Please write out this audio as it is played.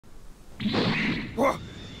What?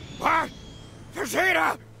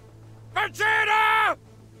 Vegeta! Vegeta!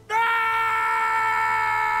 No!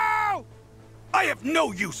 I have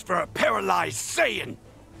no use for a paralyzed Saiyan!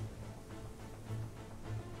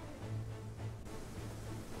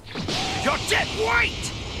 You're dead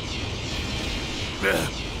weight!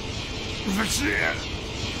 Vegeta!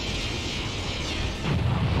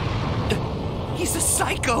 He's a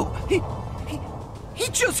psycho! He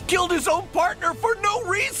just killed his own partner for no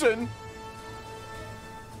reason!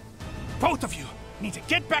 Both of you need to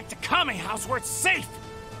get back to Kame House where it's safe!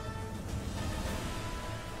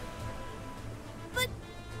 But,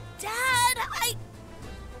 Dad,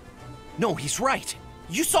 No, he's right.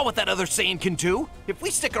 You saw what that other Saiyan can do. If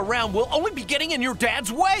we stick around, we'll only be getting in your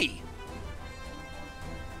dad's way.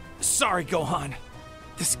 Sorry, Gohan.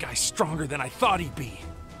 This guy's stronger than I thought he'd be.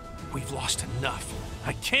 We've lost enough.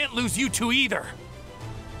 I can't lose you two either.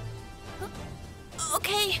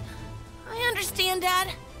 Okay. I understand, Dad.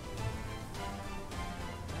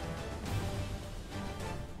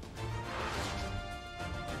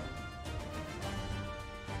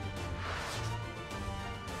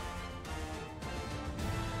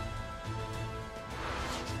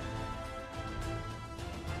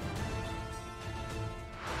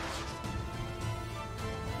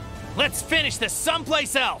 Let's finish this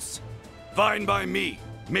someplace else! Fine by me.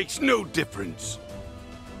 Makes no difference.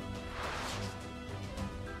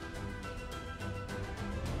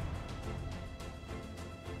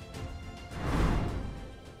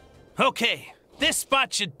 Okay, this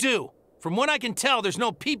spot should do. From what I can tell, there's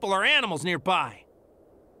no people or animals nearby.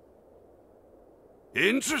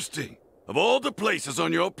 Interesting. Of all the places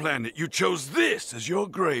on your planet, you chose this as your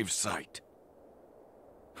grave site.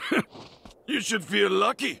 You should feel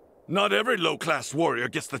lucky. Not every low-class warrior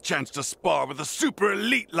gets the chance to spar with a super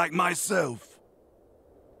elite like myself.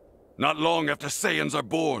 Not long after Saiyans are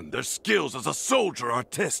born, their skills as a soldier are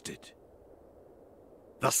tested.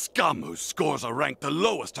 The scum whose scores are ranked the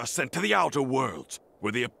lowest are sent to the outer worlds,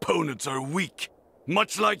 where the opponents are weak,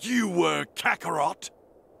 much like you were, Kakarot.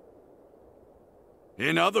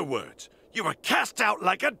 In other words, you were cast out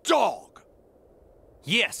like a dog.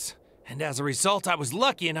 Yes, and as a result, I was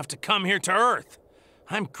lucky enough to come here to Earth.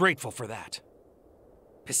 I'm grateful for that.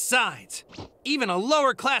 Besides, even a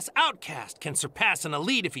lower-class outcast can surpass an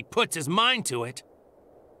elite if he puts his mind to it.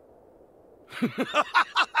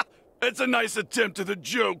 It's a nice attempt at a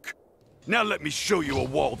joke. Now let me show you a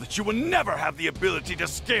wall that you will never have the ability to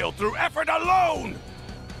scale through effort alone!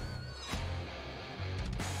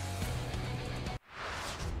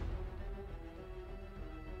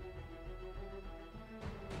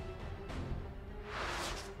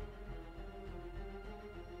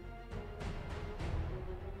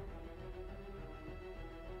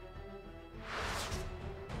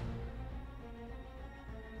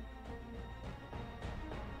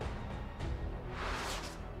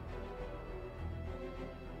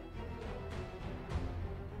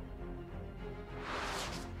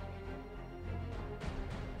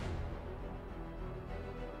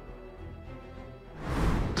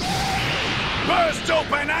 Burst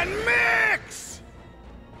open and mix!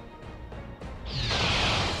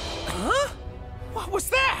 Huh? What was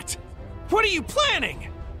that? What are you planning?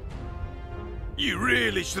 You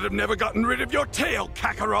really should have never gotten rid of your tail,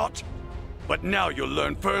 Kakarot. But now you'll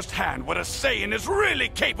learn firsthand what a Saiyan is really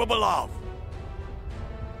capable of.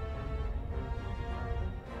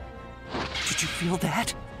 Did you feel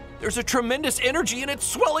that? There's a tremendous energy and it's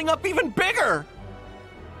swelling up even bigger!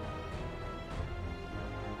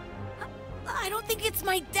 I don't think it's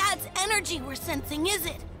my dad's energy we're sensing, is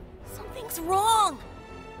it? Something's wrong.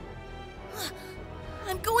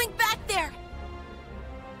 I'm going back there.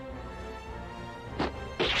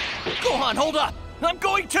 Gohan, hold up! I'm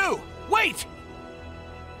going too! Wait!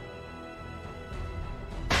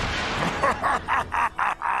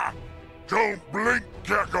 Don't blink,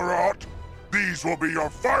 Kakarot! These will be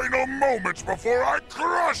your final moments before I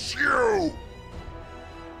crush you!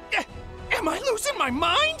 Am I losing my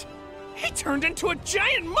mind? He turned into a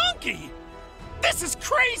giant monkey! This is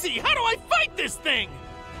crazy! How do I fight this thing?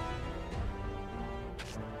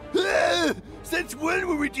 Since when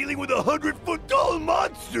were we dealing with a 100-foot-tall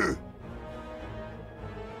monster?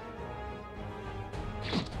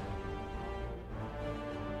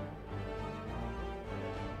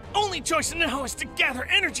 Only choice now is to gather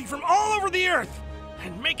energy from all over the Earth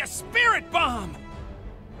and make a spirit bomb!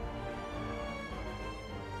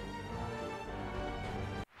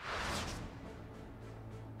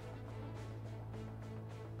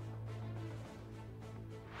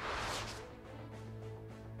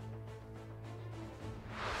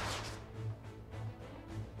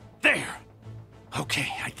 There! Okay,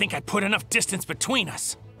 I think I put enough distance between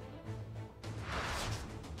us.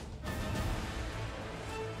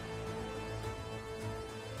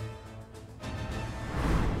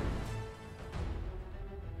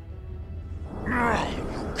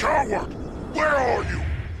 You coward! Where are you?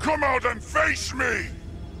 Come out and face me!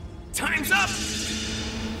 Time's up!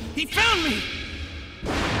 He found me!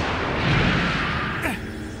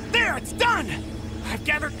 There, it's done! I've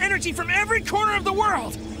gathered energy from every corner of the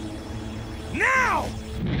world! Now!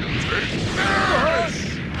 Take this!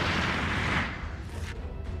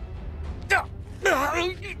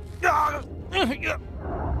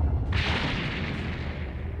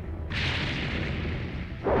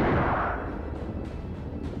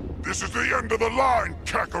 This is the end of the line,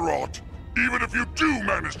 Kakarot! Even if you do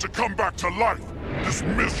manage to come back to life, this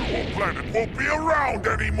miserable planet won't be around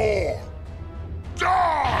anymore!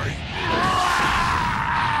 Die!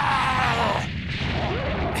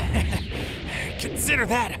 Consider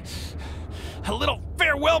that a little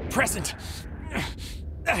farewell present.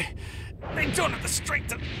 I don't have the strength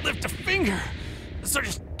to lift a finger, so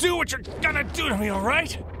just do what you're gonna do to me, all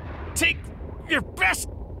right? Take your best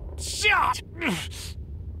shot!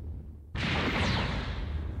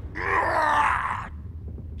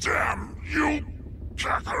 Damn you,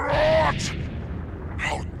 Kakarot!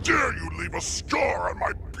 How dare you leave a scar on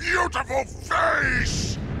my beautiful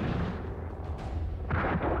face!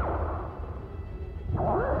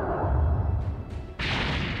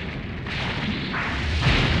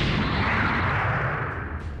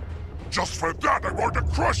 Just for that, I'm going to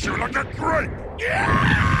crush you like a grape!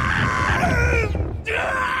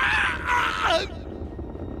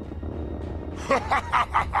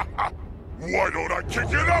 Why don't I kick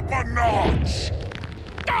it up a notch?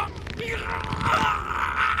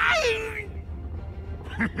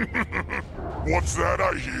 What's that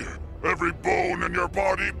I hear? Every bone in your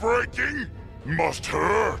body breaking? Must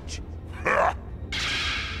hurt.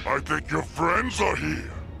 I think your friends are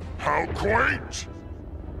here. How quaint!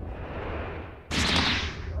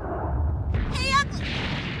 Hey, Ugly!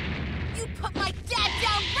 You put my dad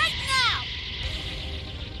down right now!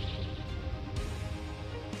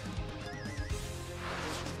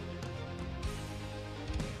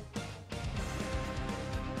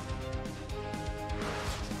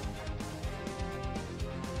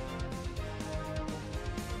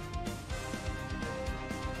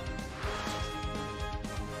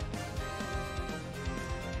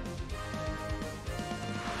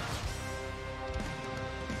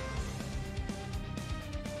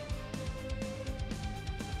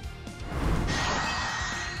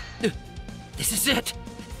 This is it!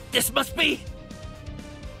 This must be...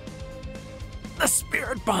 The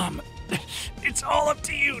spirit bomb. It's all up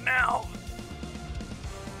to you now.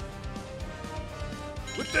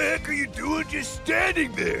 What the heck are you doing just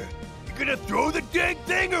standing there? You gonna throw the dang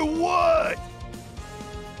thing or what?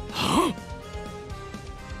 Huh?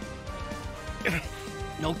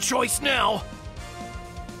 No choice now!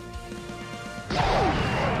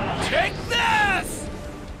 Take this!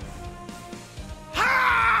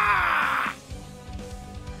 Ha!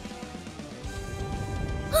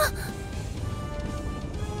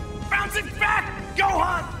 Bounce it back,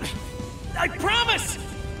 Gohan! I promise!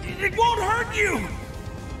 It won't hurt you!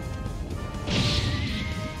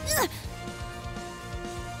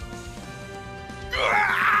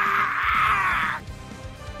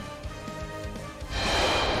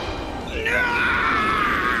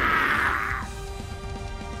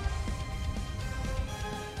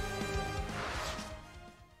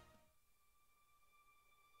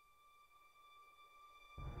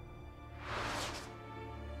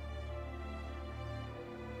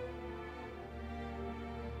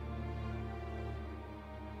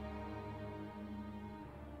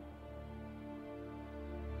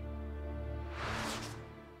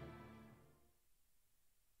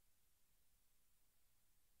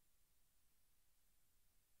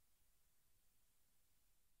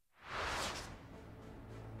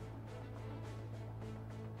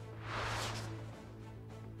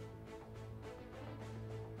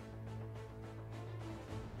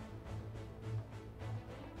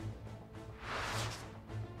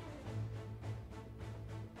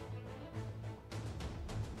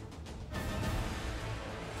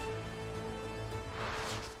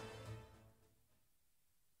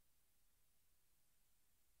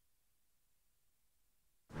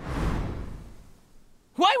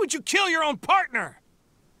 Why would you kill your own partner?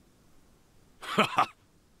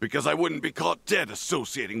 Because I wouldn't be caught dead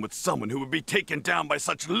associating with someone who would be taken down by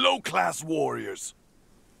such low-class warriors.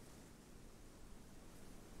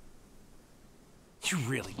 You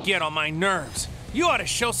really get on my nerves. You ought to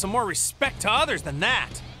show some more respect to others than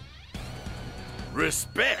that.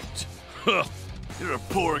 Respect? Huh. You're a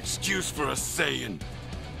poor excuse for a Saiyan.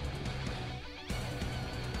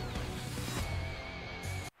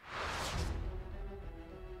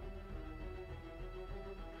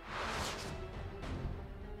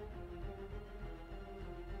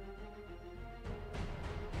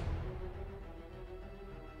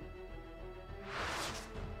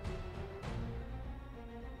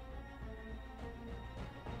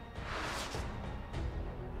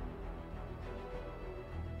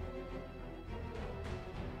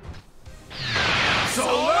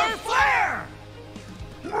 Solar flare!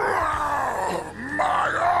 My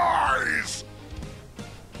eyes!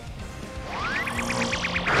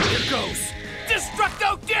 Here goes!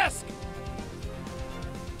 Destructo Disc!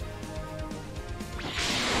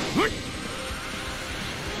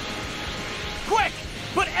 Quick!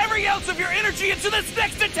 Put every ounce of your energy into this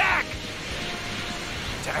next attack!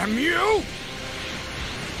 Damn you!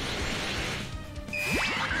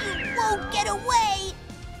 You won't get away!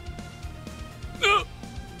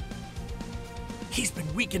 He's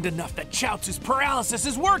been weakened enough that Chaozu's paralysis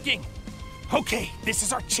is working! Okay, this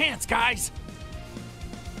is our chance, guys!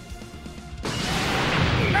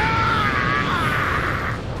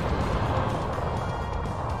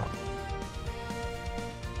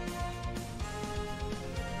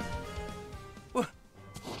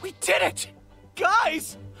 We did it!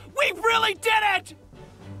 Guys! We really did it!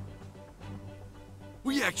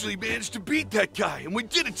 We actually managed to beat that guy, and we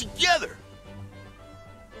did it together!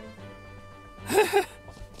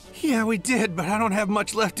 Yeah, we did, but I don't have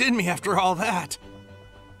much left in me after all that.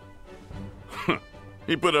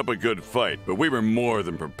 He put up a good fight, but we were more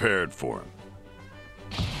than prepared for him.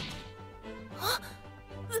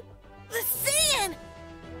 The Saiyan!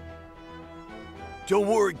 Don't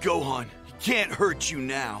worry, Gohan. He can't hurt you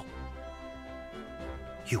now.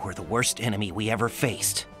 You were the worst enemy we ever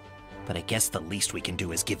faced. But I guess the least we can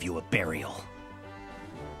do is give you a burial.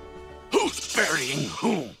 Who's burying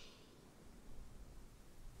whom?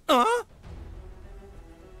 Huh?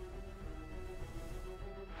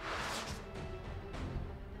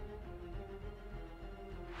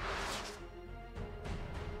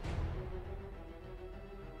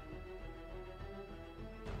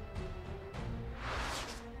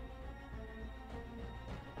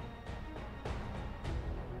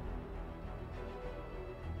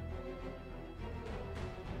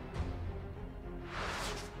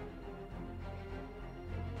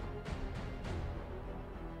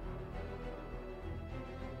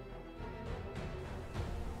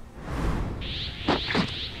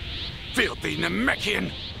 Filthy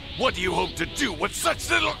Namekian! What do you hope to do with such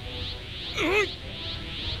little...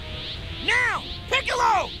 Now!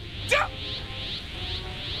 Piccolo!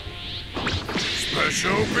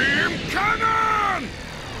 Special Beam Cannon!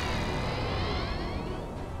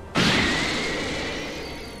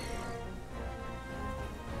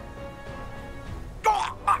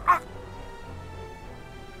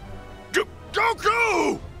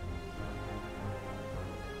 Goku!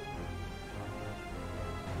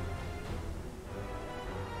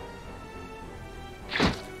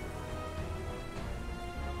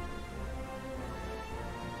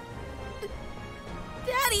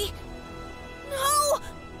 Daddy! No!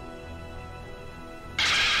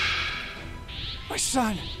 My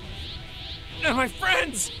son! And my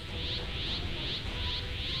friends!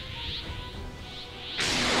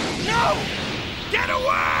 No! Get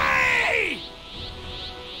away!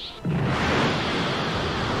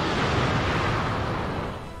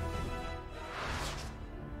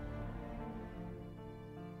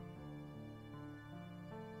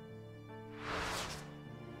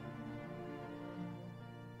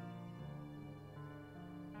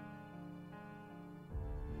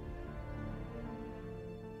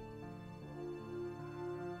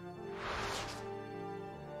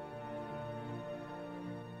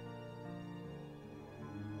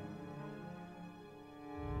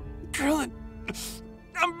 Krillin,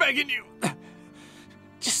 I'm begging you.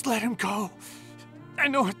 Just let him go. I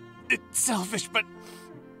know it's selfish, but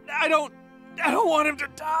I don't want him to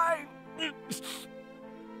die.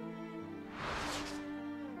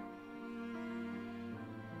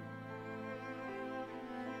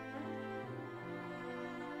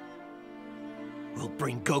 We'll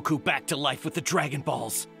bring Goku back to life with the Dragon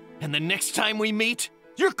Balls. And the next time we meet,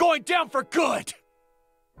 you're going down for good!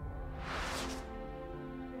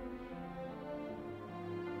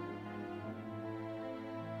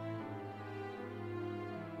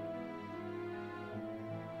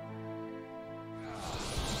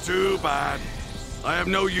 Too bad. I have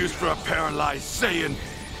no use for a paralyzed Saiyan.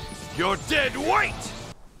 You're dead weight!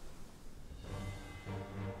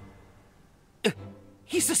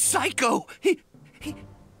 He's a psycho!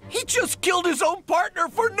 He just killed his own partner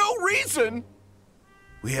for no reason!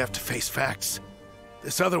 We have to face facts.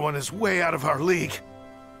 This other one is way out of our league.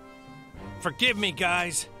 Forgive me,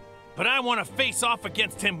 guys, but I want to face off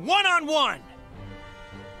against him one-on-one!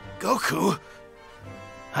 Goku?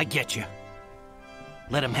 I get you.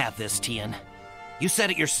 Let him have this, Tien. You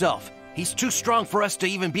said it yourself. He's too strong for us to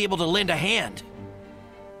even be able to lend a hand.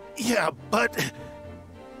 Yeah, but...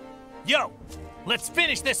 Yo, let's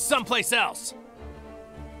finish this someplace else.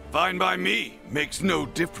 Fine by me. Makes no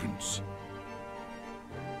difference.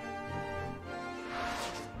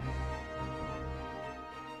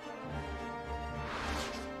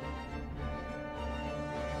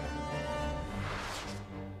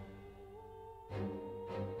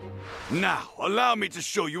 Now, allow me to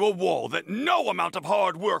show you a wall that no amount of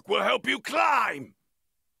hard work will help you climb!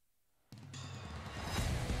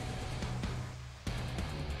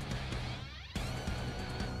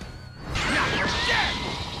 Now you're dead!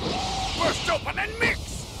 Burst open and mix!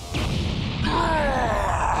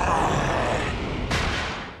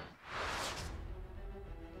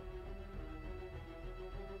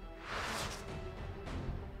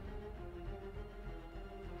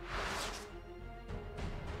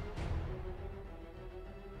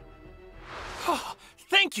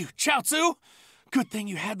 Thank you, Chaozu! Good thing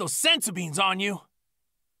you had those senzu beans on you.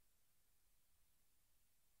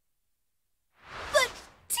 But,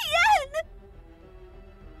 Tien!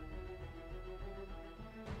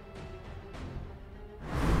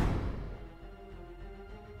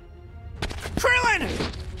 Krillin!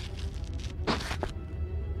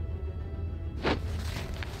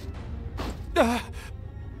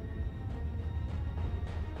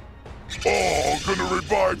 Oh, gonna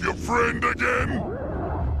revive your friend again?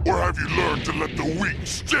 Or have you learned to let the weak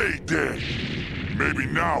stay dead? Maybe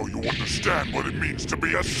now you understand what it means to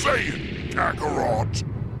be a Saiyan, Kakarot.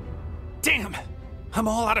 Damn! I'm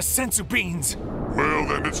all out of senzu beans. Well,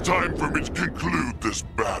 then it's time for me to conclude this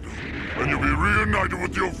battle. And you'll be reunited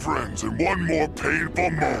with your friends in one more painful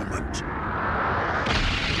moment.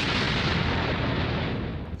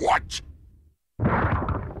 What?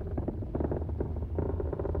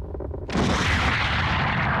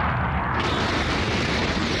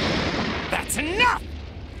 That's enough!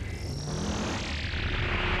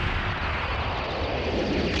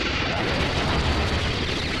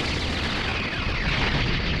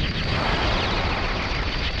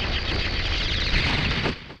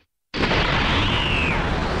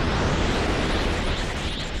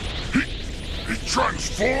 He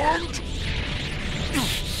transformed?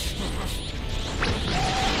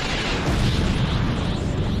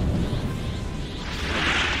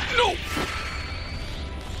 No!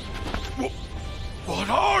 What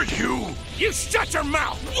are you? You shut your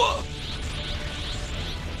mouth!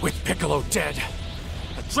 With Piccolo dead,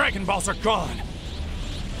 the Dragon Balls are gone.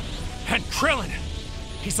 And Krillin,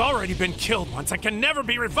 he's already been killed once and can never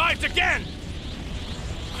be revived again!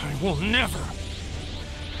 I will never,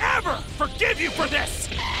 ever forgive you for this!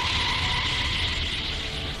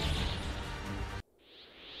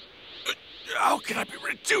 How can I be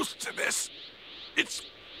reduced to this? It's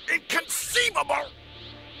inconceivable!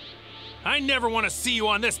 I never want to see you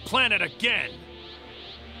on this planet again!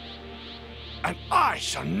 And I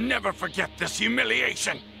shall never forget this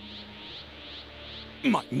humiliation!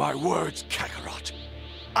 Mark my words, Kakarot.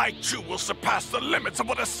 I too will surpass the limits of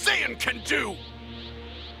what a Saiyan can do!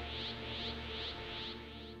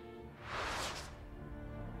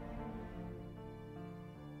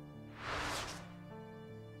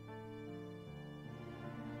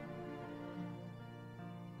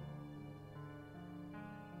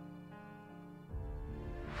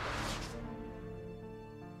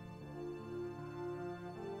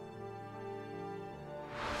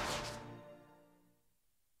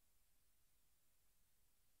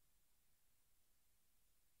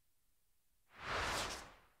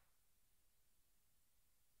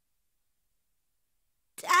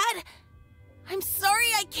 Dad, I'm sorry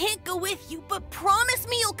I can't go with you, but promise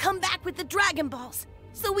me you'll come back with the Dragon Balls,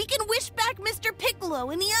 so we can wish back Mr.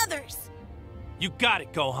 Piccolo and the others. You got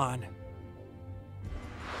it, Gohan.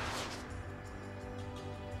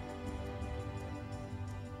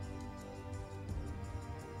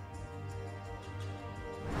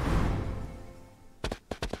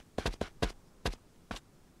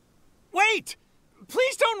 Wait!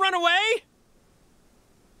 Please don't run away!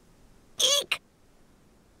 Eek!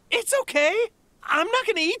 It's okay. I'm not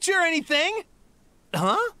gonna eat you or anything.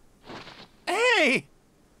 Huh? Hey!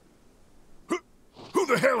 Who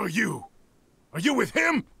the hell are you? Are you with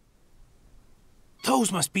him?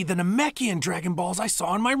 Those must be the Namekian Dragon Balls I saw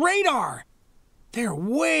on my radar. They're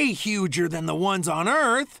way huger than the ones on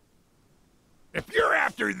Earth. If you're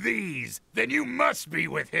after these, then you must be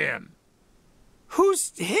with him.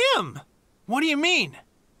 Who's him? What do you mean?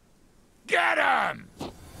 Get him!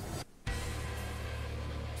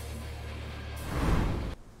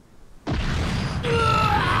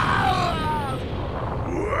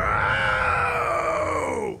 Whoa!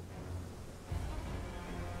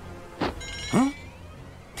 Huh?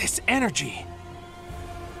 This energy.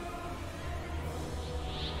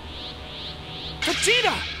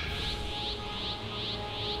 Vegeta!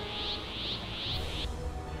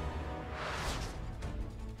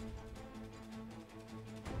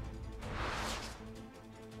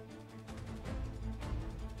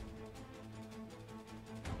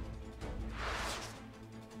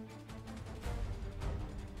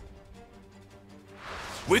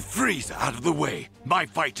 With Frieza out of the way, my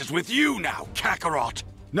fight is with you now, Kakarot!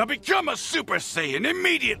 Now become a Super Saiyan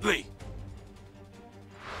immediately!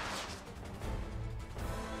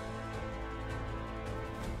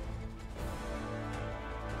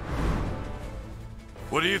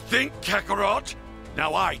 What do you think, Kakarot?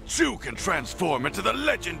 Now I, too, can transform into the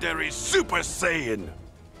legendary Super Saiyan!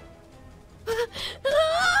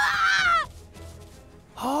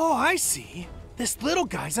 Oh, I see. This little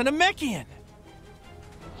guy's a Namekian.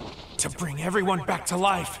 To bring everyone back to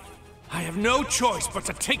life, I have no choice but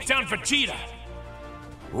to take down Vegeta.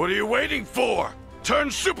 What are you waiting for? Turn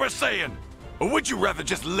Super Saiyan! Or would you rather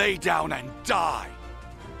just lay down and die?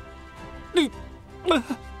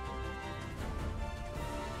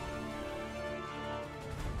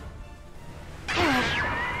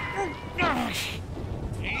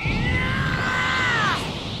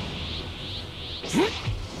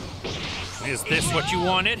 Is this what you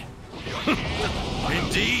wanted?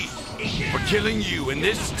 Indeed. For killing you in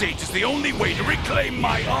this state is the only way to reclaim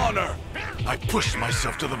my honor. I pushed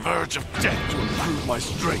myself to the verge of death to improve my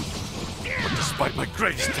strength. But despite my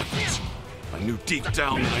greatest efforts, I knew deep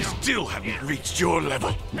down that I still hadn't reached your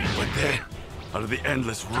level. But then, out of the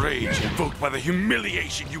endless rage invoked by the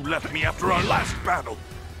humiliation you left me after our last battle,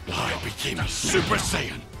 I became a Super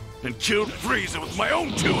Saiyan and killed Frieza with my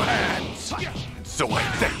own 2 hands. And so I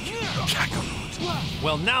thank you, Kakarot.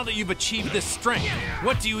 Well, now that you've achieved this strength,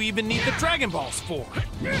 what do you even need the Dragon Balls for?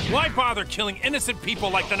 Why bother killing innocent people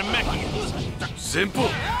like the Namekians? Simple,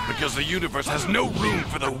 because the universe has no room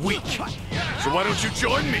for the weak. So why don't you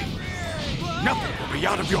join me? Nothing will be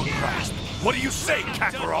out of your grasp. What do you say,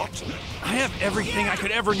 Kakarot? I have everything I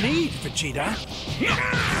could ever need, Vegeta.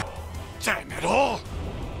 Damn it all!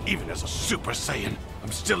 Even as a Super Saiyan,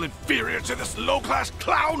 I'm still inferior to this low-class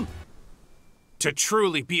clown? To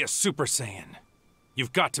truly be a Super Saiyan,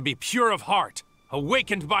 you've got to be pure of heart,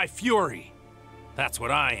 awakened by fury. That's what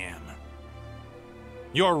I am.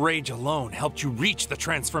 Your rage alone helped you reach the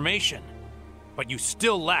transformation, but you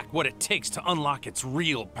still lack what it takes to unlock its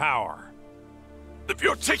real power. If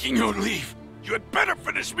you're taking your leave, you had better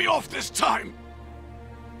finish me off this time!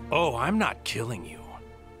 Oh, I'm not killing you.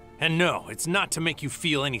 And no, it's not to make you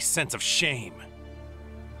feel any sense of shame.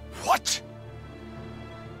 What?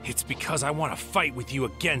 It's because I want to fight with you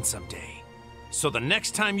again someday. So the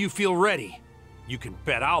next time you feel ready, you can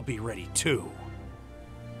bet I'll be ready too.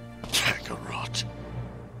 Kakarot,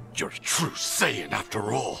 you're a true Saiyan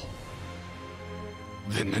after all.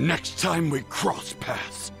 Then the next time we cross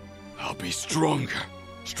paths, I'll be stronger.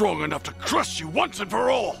 Strong enough to crush you once and for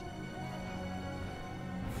all.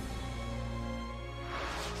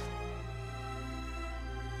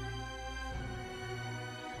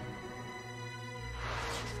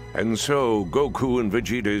 And so, Goku and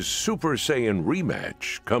Vegeta's Super Saiyan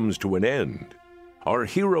rematch comes to an end. Our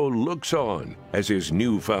hero looks on as his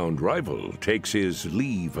newfound rival takes his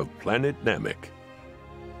leave of planet Namek.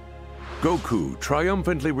 Goku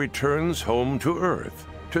triumphantly returns home to Earth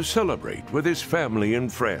to celebrate with his family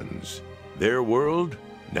and friends, their world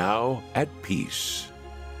now at peace.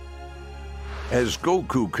 As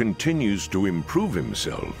Goku continues to improve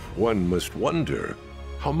himself, one must wonder,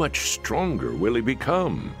 how much stronger will he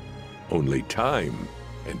become? Only time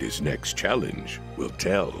and his next challenge will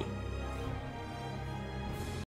tell.